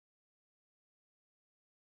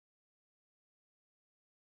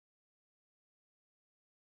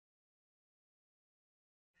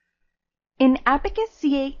In Abaqus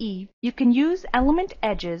CAE, you can use element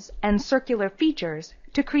edges and circular features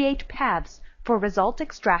to create paths for result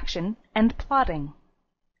extraction and plotting.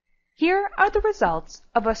 Here are the results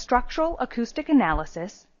of a structural acoustic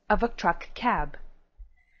analysis of a truck cab.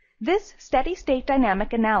 This steady-state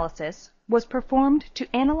dynamic analysis was performed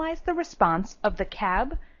to analyze the response of the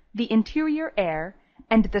cab, the interior air,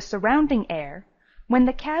 and the surrounding air when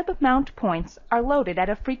the cab mount points are loaded at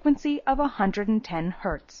a frequency of 110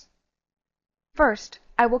 Hz. First,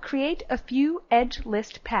 I will create a few edge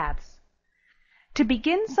list paths. To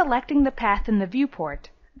begin selecting the path in the viewport,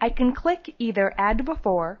 I can click either Add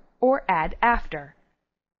Before or Add After.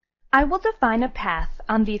 I will define a path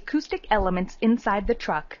on the acoustic elements inside the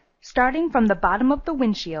truck, starting from the bottom of the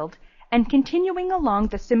windshield and continuing along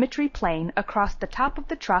the symmetry plane across the top of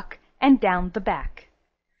the truck and down the back.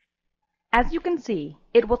 As you can see,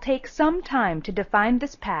 it will take some time to define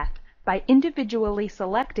this path by individually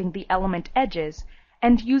selecting the element edges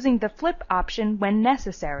and using the flip option when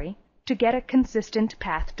necessary to get a consistent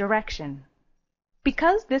path direction.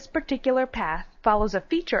 Because this particular path follows a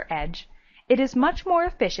feature edge, it is much more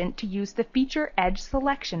efficient to use the feature edge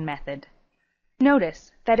selection method.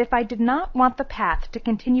 Notice that if I did not want the path to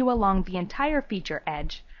continue along the entire feature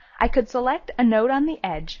edge, I could select a node on the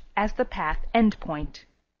edge as the path endpoint.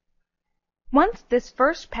 Once this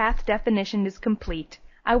first path definition is complete,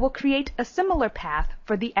 I will create a similar path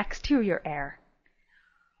for the exterior air.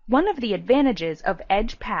 One of the advantages of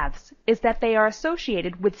edge paths is that they are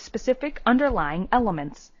associated with specific underlying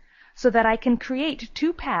elements, so that I can create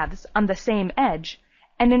two paths on the same edge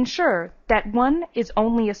and ensure that one is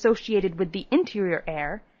only associated with the interior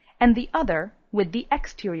air and the other with the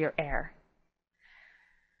exterior air.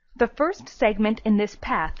 The first segment in this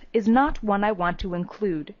path is not one I want to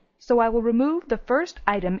include, so I will remove the first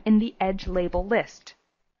item in the edge label list.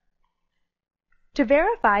 To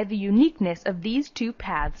verify the uniqueness of these two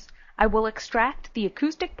paths, I will extract the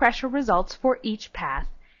acoustic pressure results for each path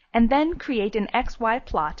and then create an XY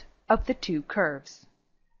plot of the two curves.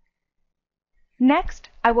 Next,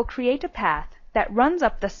 I will create a path that runs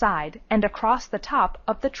up the side and across the top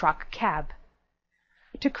of the truck cab.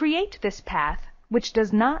 To create this path, which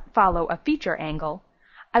does not follow a feature angle,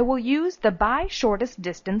 I will use the by shortest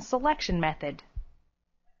distance selection method.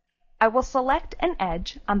 I will select an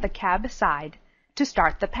edge on the cab side to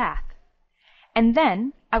start the path, and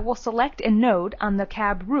then I will select a node on the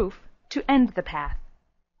cab roof to end the path.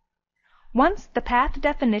 Once the path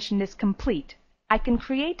definition is complete, I can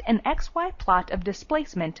create an XY plot of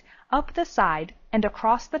displacement up the side and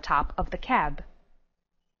across the top of the cab.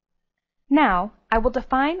 Now I will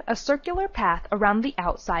define a circular path around the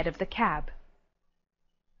outside of the cab.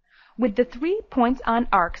 With the 3 points on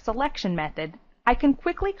arc selection method, I can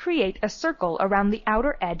quickly create a circle around the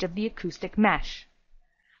outer edge of the acoustic mesh.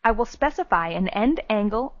 I will specify an end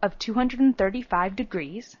angle of 235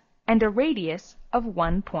 degrees and a radius of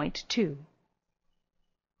 1.2.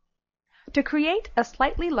 To create a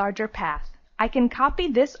slightly larger path, I can copy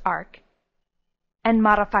this arc and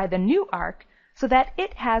modify the new arc so that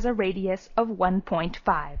it has a radius of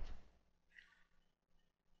 1.5.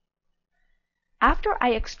 After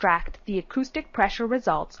I extract the acoustic pressure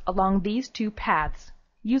results along these two paths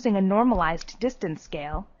using a normalized distance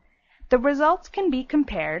scale, the results can be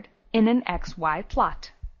compared in an XY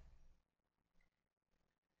plot.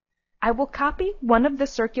 I will copy one of the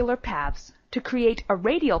circular paths to create a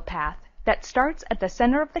radial path that starts at the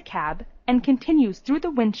center of the cab and continues through the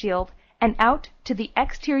windshield and out to the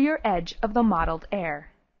exterior edge of the modeled air.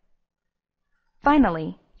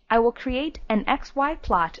 Finally, I will create an XY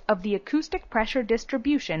plot of the acoustic pressure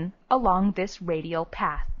distribution along this radial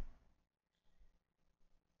path.